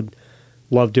idea I would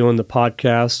love doing the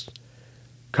podcast,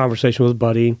 conversation with a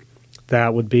buddy.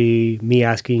 That would be me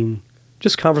asking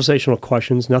just conversational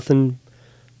questions, nothing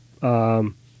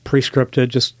pre-scripted,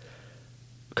 just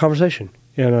conversation.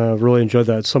 And I really enjoyed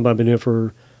that. It's something I've been doing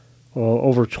for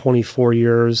over 24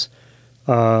 years.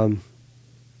 Mom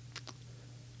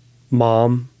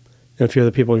and a few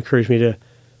other people encouraged me to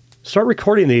start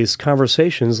recording these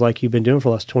conversations like you've been doing for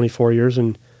the last 24 years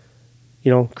and,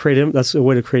 that's a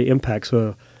way to create impact.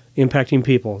 So impacting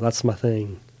people, that's my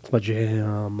thing. It's my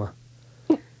jam.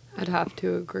 I'd have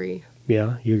to agree.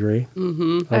 Yeah, you agree?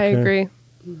 Mm-hmm. Okay. I agree.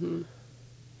 Mm-hmm.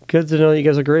 Good to know you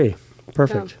guys agree.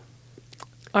 Perfect. Yeah.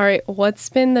 All right. What's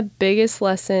been the biggest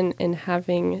lesson in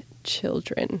having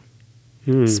children?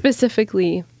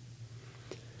 Specifically,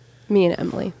 me and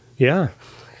Emily. Yeah.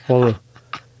 Well,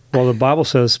 the Bible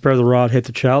says, "Spare the rod, hit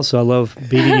the child." So I love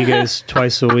beating you guys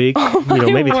twice a week.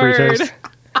 Maybe 3 times.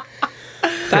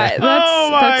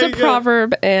 That's a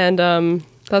proverb, and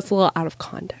that's a little out of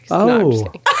context. No, I'm just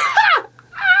kidding.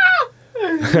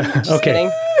 Just Okay.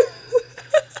 kidding.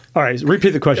 All right.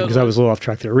 Repeat the question because I was a little off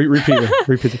track there. Repeat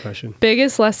the question.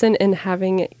 Biggest lesson in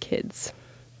having kids.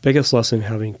 Biggest lesson in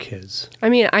having kids. I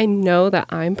mean, I know that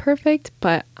I'm perfect,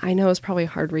 but I know it's probably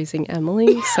hard raising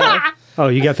Emily. So Oh,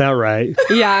 you got that right.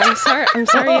 yeah, I'm sorry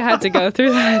you had to go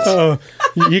through that. Oh,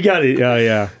 you got it.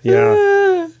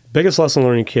 Yeah. Biggest lesson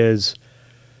learning kids.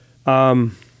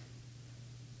 That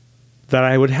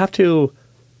I would have to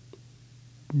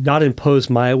not impose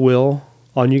my will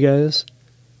on you guys,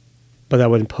 but I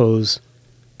would impose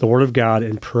the Word of God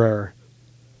and prayer.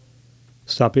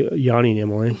 Stop yawning,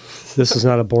 Emily. This is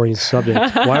not a boring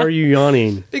subject. Why are you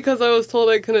yawning? Because I was told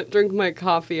I couldn't drink my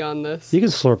coffee on this. You can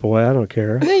slurp away. I don't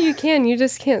care. No, you can. You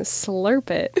just can't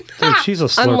slurp it. Dude, she's a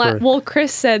slurper.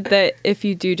 Chris said that if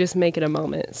you do, just make it a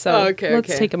moment. So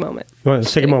let's take a moment. All right,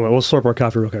 let's take a moment. We'll slurp our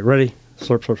coffee real quick. Ready?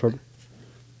 Slurp, slurp, slurp.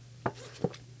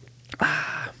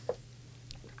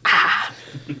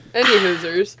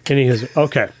 Any hoosers.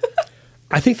 Okay.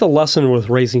 I think the lesson with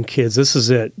raising kids, this is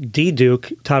it. D.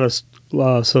 Duke taught us,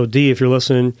 so D, if you're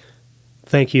listening,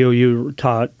 thank you. You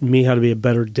taught me how to be a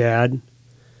better dad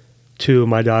to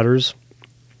my daughters,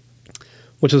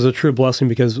 which is a true blessing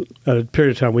because at a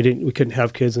period of time we couldn't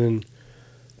have kids, and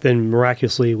then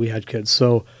miraculously we had kids.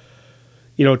 So,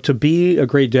 to be a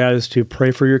great dad is to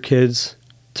pray for your kids,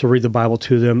 to read the Bible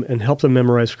to them, and help them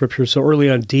memorize Scripture. So early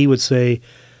on, D would say,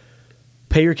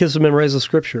 pay your kids to memorize the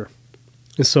Scripture.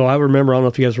 And so I remember, I don't know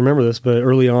if you guys remember this, but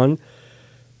early on,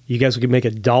 you guys would make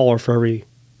 $1 for every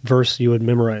verse you would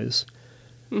memorize.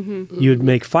 Mm-hmm. You would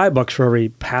make $5 for every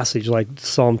passage, like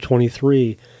Psalm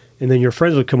 23. And then your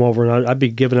friends would come over, and I'd be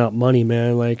giving out money,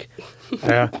 man. Like,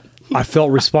 I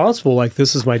felt responsible. Like,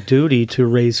 this is my duty to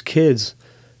raise kids.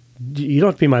 You don't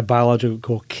have to be my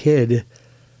biological kid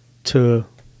to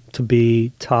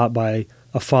be taught by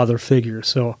a father figure.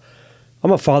 So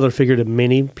I'm a father figure to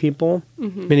many people,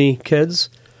 many kids.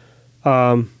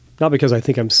 Not because I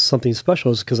think I'm something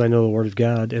special, it's because I know the Word of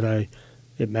God and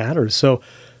it matters. So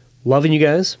loving you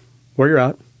guys where you're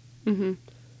at,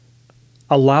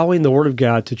 allowing the Word of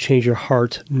God to change your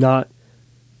heart, not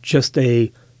just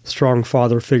a strong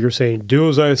father figure saying, do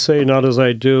as I say, not as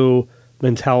I do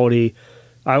mentality.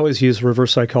 I always use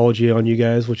reverse psychology on you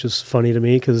guys, which is funny to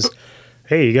me because,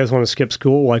 hey, you guys want to skip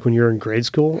school like when you're in grade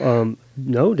school?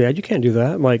 No, Dad, you can't do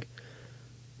that. I'm like,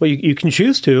 well, you can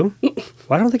choose to. Well,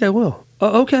 I don't think I will.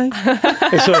 Oh, okay.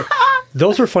 And so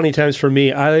those are funny times for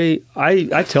me. I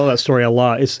tell that story a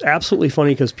lot. It's absolutely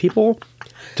funny because people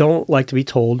don't like to be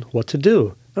told what to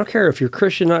do. I don't care if you're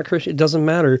Christian, not Christian. It doesn't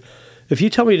matter. If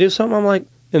you tell me to do something, I'm like,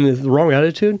 in the wrong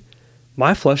attitude,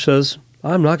 my flesh says,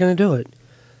 I'm not going to do it.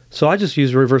 So I just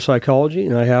use reverse psychology,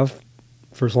 and I have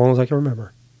for as long as I can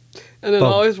remember. And it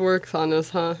always works on us,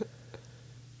 huh?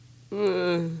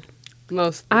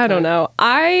 Most. I don't know.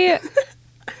 I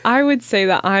would say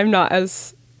that I'm not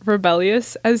as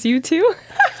rebellious as you two.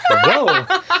 Whoa.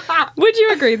 Would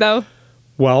you agree, though?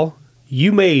 Well,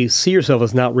 you may see yourself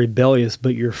as not rebellious,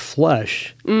 but your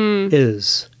flesh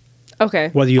is. Okay.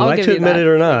 Whether you like to admit it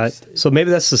or not. So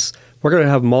maybe that's just... We're going to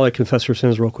have Molly confess her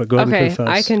sins real quick. Go ahead and confess.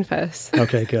 I confess.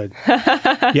 Okay, good.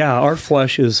 Yeah, our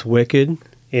flesh is wicked,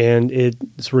 and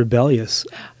it's rebellious.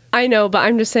 I know, but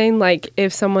I'm just saying, like,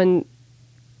 if someone...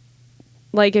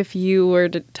 Like, if you were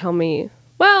to tell me...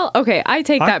 Well, okay, I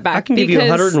take that back. I can give you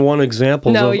 101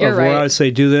 examples of where I'd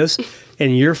say do this,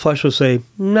 and your flesh will say,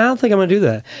 no, I don't think I'm going to do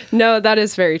that. No, that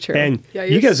is very true. And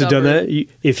you guys have done that.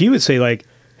 If you would say, like,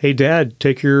 hey, Dad,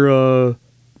 take your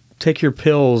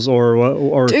pills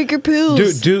or take your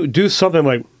pills. Do something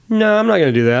like, no, I'm not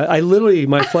going to do that. I literally,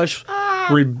 my flesh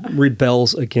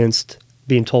rebels against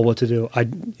being told what to do.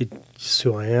 It's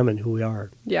who I am and who we are.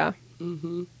 Yeah.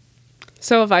 Mm-hmm.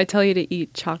 So if I tell you to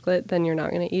eat chocolate, then you're not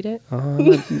going to eat it?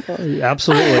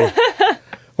 Absolutely.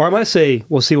 Or I might say,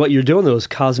 well, see, what you're doing, though, is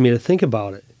causing me to think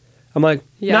about it. I'm like,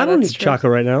 no, I don't eat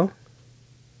chocolate right now.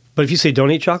 But if you say don't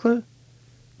eat chocolate,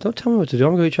 don't tell me what to do.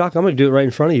 I'm going to eat chocolate. I'm going to do it right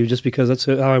in front of you just because that's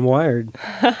how I'm wired.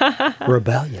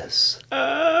 Rebellious.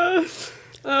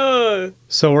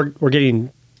 So we're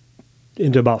getting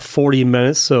into about 40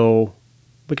 minutes, so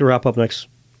we can wrap up next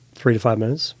 3 to 5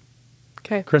 minutes.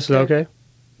 Okay. Chris, is that okay?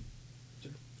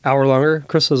 Hour longer?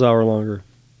 Chris says hour longer.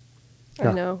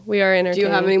 I know. We are entertaining. Do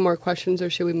you have any more questions, or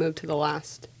should we move to the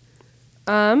last?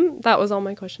 That was all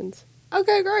my questions.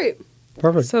 Okay, great.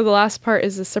 Perfect. So the last part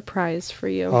is a surprise for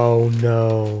you. Oh,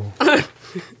 no.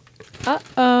 Uh-oh.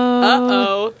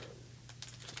 Uh-oh.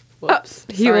 Whoops.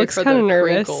 He Sorry looks for kinda the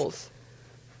nervous. crinkles.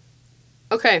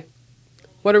 Okay.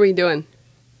 What are we doing?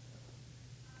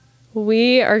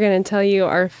 We are going to tell you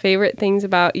our favorite things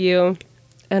about you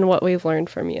and what we've learned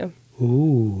from you.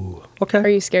 Ooh. Okay. Are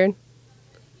you scared?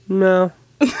 No.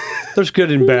 There's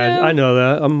good and bad. No. I know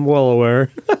that. I'm well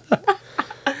aware.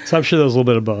 So I'm sure there's a little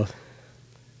bit of both.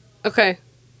 Okay.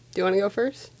 Do you want to go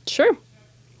first? Sure.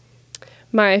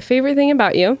 My favorite thing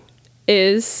about you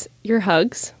is your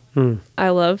hugs. I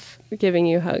love giving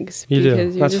you hugs. You do.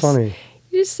 because That's funny.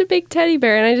 You're just a big teddy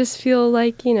bear, and I just feel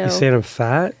like, You saying I'm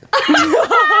fat?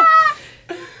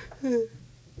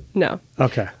 No.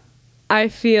 Okay. I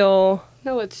feel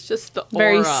No, it's just the aura.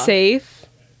 very safe,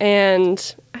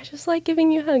 and I just like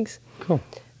giving you hugs. Cool.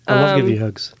 I love giving you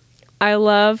hugs. I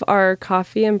love our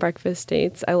coffee and breakfast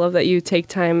dates. I love that you take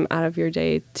time out of your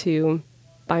day to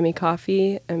buy me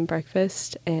coffee and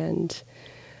breakfast, and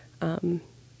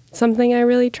something I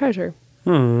really treasure.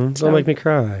 Don't make me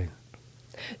cry.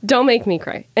 Don't make me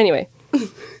cry. Anyway.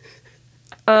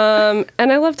 And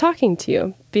I love talking to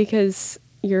you because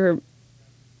you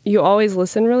always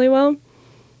listen really well,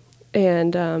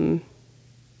 and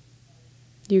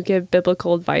you give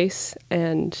biblical advice,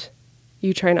 and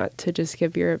you try not to just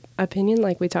give your opinion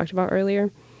like we talked about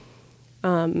earlier.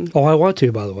 Oh, I want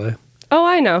to, by the way. Oh,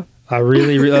 I know. I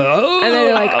really, really. Oh! And then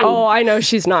you're like, oh, I know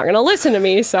she's not going to listen to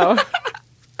me, so.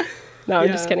 No, I'm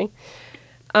just kidding.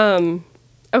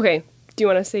 Okay. Do you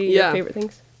want to say your favorite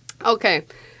things? Okay.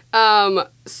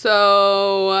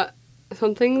 So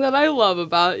something that I love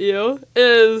about you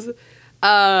is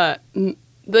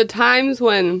the times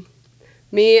when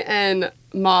me and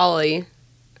Molly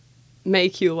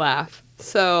make you laugh.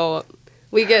 So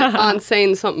we get on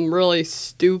saying something really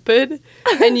stupid,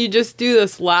 and you just do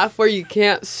this laugh where you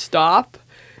can't stop,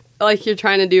 like you're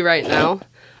trying to do right now.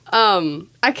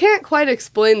 I can't quite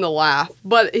explain the laugh,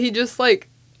 but he just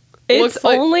It's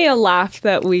only a laugh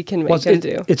that we can make him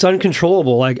do. It's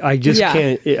uncontrollable. Like, I just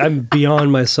can't. I'm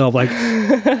beyond myself. Like,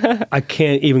 I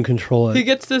can't even control it. He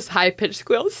gets this high-pitched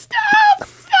squeal. Stop!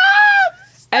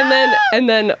 And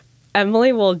then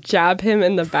Emily will jab him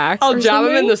in the back. I'll jab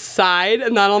him in the side,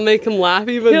 and that'll make him laugh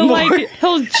even more.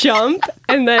 He'll jump,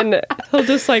 and then he'll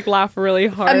just laugh really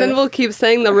hard. And then we'll keep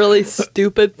saying the really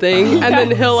stupid thing, and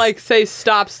then he'll say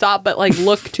stop, but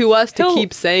look to us to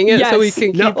keep saying it so we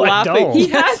can keep laughing. I don't.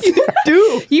 Yes, you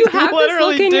do. You have this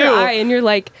look in your eye, and you're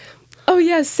like, oh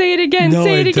yes, say it again,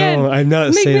 say it again. I'm not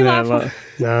Make saying me that. laugh.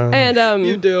 No. And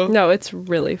you do. No, it's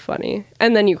really funny.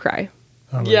 And then you cry.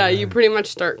 Oh Yeah, you pretty much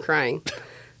start crying.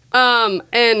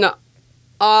 And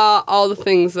all the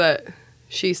things that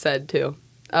she said too,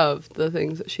 of the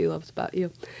things that she loves about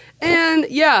you. And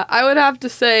yeah, I would have to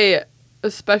say,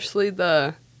 especially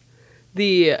the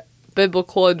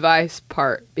biblical advice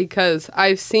part, because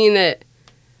I've seen it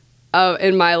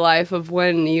in my life of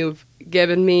when you've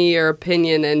given me your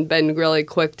opinion and been really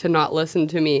quick to not listen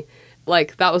to me.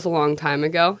 Like, that was a long time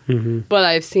ago, but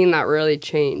I've seen that really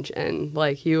change, and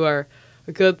you are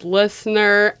a good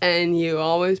listener, and you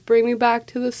always bring me back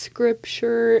to the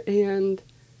scripture, and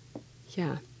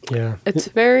yeah, it's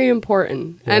very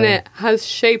important, and it has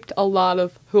shaped a lot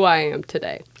of who I am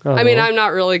today. Oh, I mean, I'm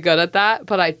not really good at that,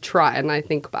 but I try and I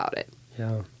think about it.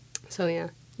 Yeah. So yeah.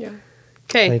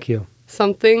 Okay. Thank you.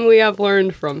 Something we have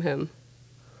learned from him.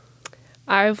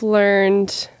 I've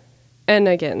learned, and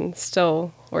again,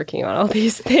 still working on all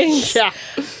these things. Yeah.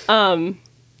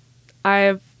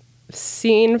 I've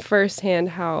seen firsthand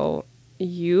how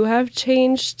you have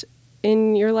changed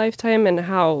in your lifetime and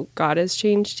how God has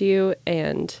changed you,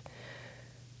 and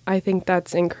I think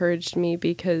that's encouraged me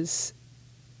because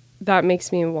that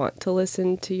makes me want to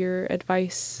listen to your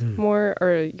advice more,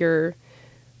 or your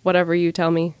whatever you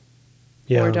tell me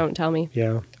or don't tell me,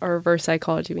 or reverse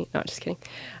psychology me. No, just kidding.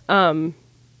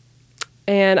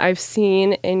 And I've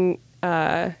seen in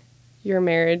your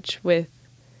marriage with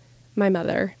my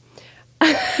mother.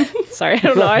 Sorry, I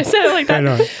don't know. I said it like that. I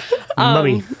know.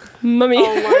 Mummy.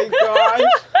 Oh my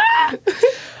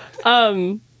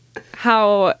gosh.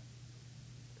 How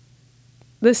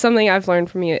this something I've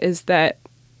learned from you is that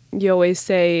you always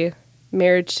say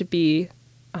marriage should be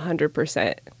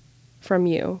 100% from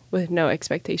you with no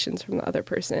expectations from the other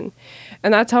person.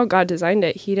 And that's how God designed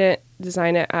it. He didn't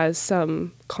design it as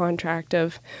some contract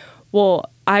of,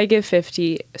 well, I give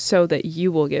 50 so that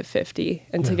you will give 50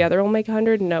 and together we'll make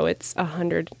 100. No, it's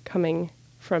 100 coming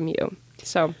from you.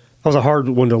 So that was a hard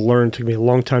one to learn. It took me a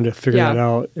long time to figure that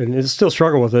out, and it's still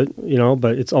struggle with it,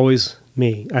 but it's always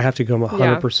me. I have to come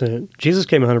 100%. Jesus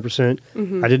came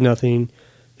 100%. I did nothing.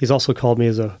 He's also called me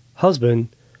as a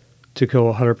husband to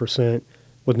go 100%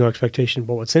 with no expectation.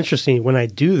 But what's interesting, when I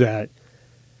do that,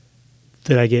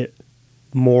 then I get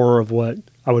more of what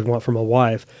I would want from a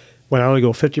wife. When I only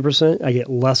go 50%, I get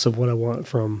less of what I want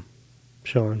from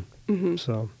Sean. Mm-hmm.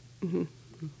 So,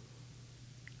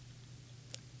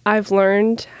 I've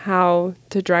learned how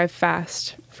to drive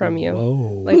fast from you.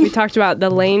 whoa. Like we talked about the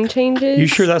lane changes. You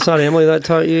sure that's not Emily that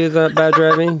taught you that bad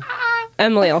driving?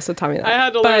 Emily also taught me that. I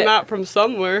had to learn that from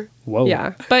somewhere. Whoa.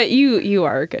 Yeah, but you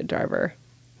are a good driver.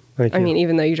 Thank you. I mean,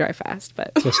 even though you drive fast,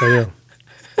 but Yes, I am.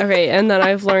 okay. And then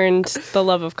I've learned the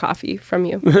love of coffee from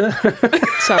you.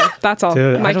 So that's all.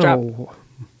 Dude, Mic drop.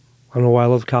 I don't know why I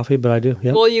love coffee, but I do.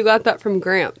 Yep. Well, you got that from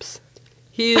Gramps.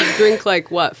 He drink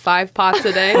like what, 5 pots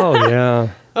a day? Oh, yeah.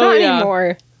 Oh, Not yeah.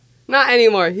 anymore. Not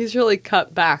anymore. He's really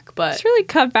cut back, but It's really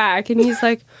cut back, and he's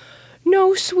like,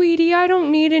 "No, sweetie, I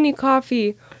don't need any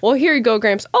coffee." Well, here you go,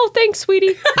 Gramps. Oh, thanks,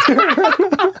 sweetie.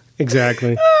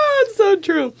 Exactly. That's so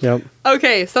true. Yep.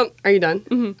 Okay, are you done?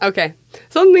 Mm-hmm. Okay.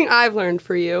 Something I've learned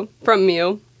from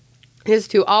you is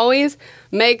to always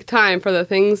make time for the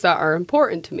things that are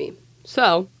important to me.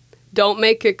 So, don't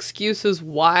make excuses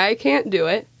why I can't do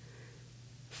it.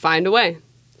 Find a way.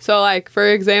 So, like, for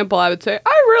example, I would say,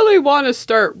 I really want to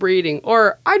start reading,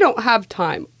 or I don't have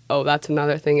time. Oh, that's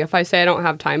another thing. If I say I don't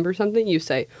have time for something, you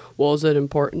say, well, is it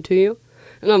important to you?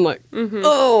 And I'm like,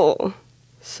 oh.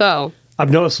 So,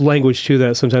 I've noticed language, too,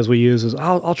 that sometimes we use is,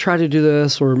 I'll try to do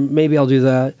this, or maybe I'll do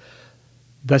that.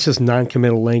 That's just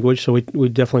non-committal language, so we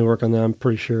definitely work on that, I'm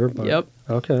pretty sure. But, Yep.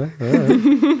 Okay, all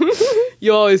right.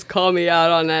 you always call me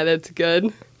out on that. It's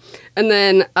good. And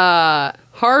then,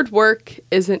 hard work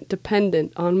isn't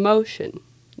dependent on motion.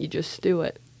 You just do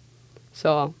it.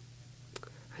 So,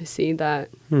 I see that.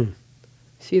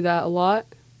 See that a lot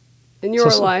in your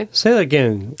life. Say that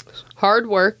again. Hard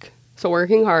work, so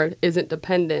working hard, isn't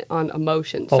dependent on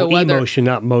emotion. Oh, So whether, emotion,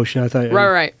 not motion. I thought.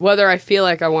 Right. Whether I feel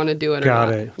like I want to do it or Got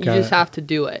not. it, You got just it. have to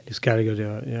do it. Just got to go do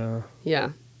it, yeah. Yeah.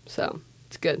 So,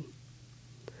 it's good.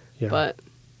 Yeah. But,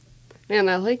 man,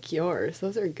 I like yours.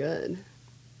 Those are good.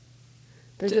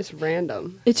 They're just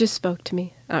random. It just spoke to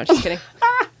me. Oh, just kidding.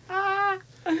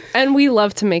 And we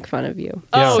love to make fun of you.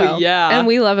 Oh, So- yeah. And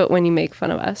we love it when you make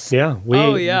fun of us. Yeah.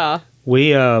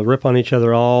 We rip on each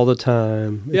other all the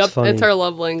time. It's Yep, funny. it's our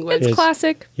love language. It's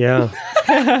classic. Yeah.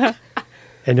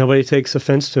 And nobody takes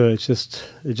offense to it.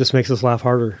 It just makes us laugh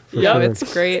harder. For Yep, sure.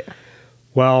 It's great.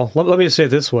 Well, let me just say it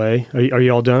this way. Are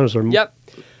you all done? Is there Yep.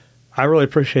 I really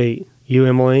appreciate you,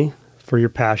 Emily, for your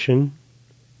passion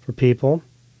for people.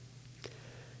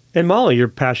 And Molly, your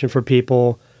passion for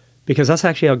people, because that's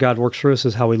actually how God works for us,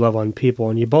 is how we love on people.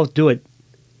 And you both do it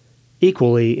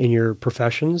equally in your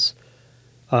professions.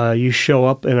 You show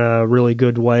up in a really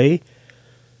good way.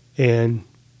 And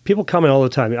people comment all the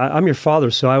time. I'm your father,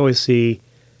 so I always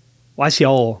I see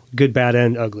all good, bad,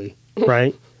 and ugly,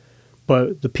 right?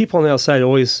 But the people on the outside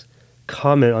always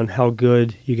comment on how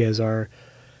good you guys are.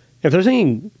 If there's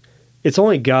anything, it's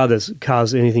only God that's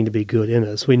caused anything to be good in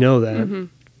us. We know that. Mm-hmm.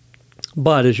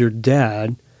 But as your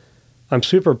dad, I'm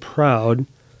super proud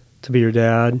to be your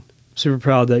dad. Super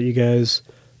proud that you guys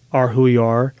are who you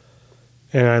are.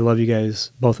 And I love you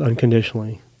guys both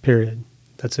unconditionally. Period.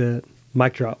 That's it.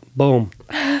 Mic drop. Boom.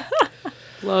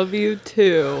 Love you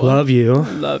too. Love you.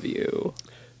 Love you.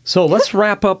 So let's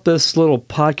wrap up this little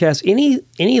podcast.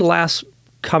 Any last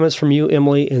comments from you,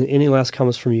 Emily, and any last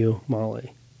comments from you,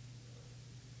 Molly?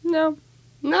 No.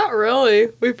 Not really.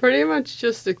 We pretty much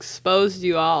just exposed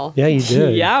you all. Yeah, you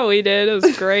did. Yeah, we did. It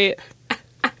was great.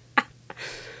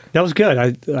 That was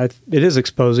good. It is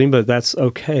exposing, but that's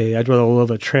okay. I'd rather live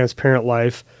a transparent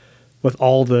life with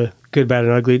all the good, bad,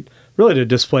 and ugly, really to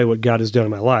display what God has done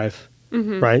in my life,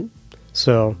 right?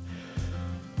 So,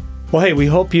 well, hey, we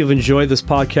hope you've enjoyed this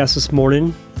podcast this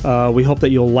morning. We hope that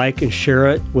you'll like and share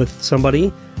it with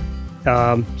somebody.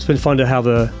 It's been fun to have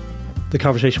the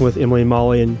conversation with Emily and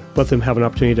Molly and let them have an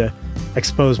opportunity to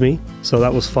expose me. So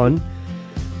that was fun.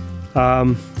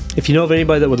 If you know of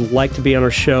anybody that would like to be on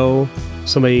our show,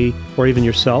 somebody or even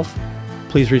yourself,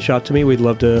 please reach out to me. We'd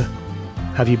love to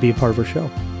have you be a part of our show.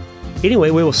 Anyway,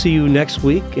 we will see you next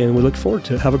week, and we look forward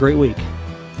to it. Have a great week.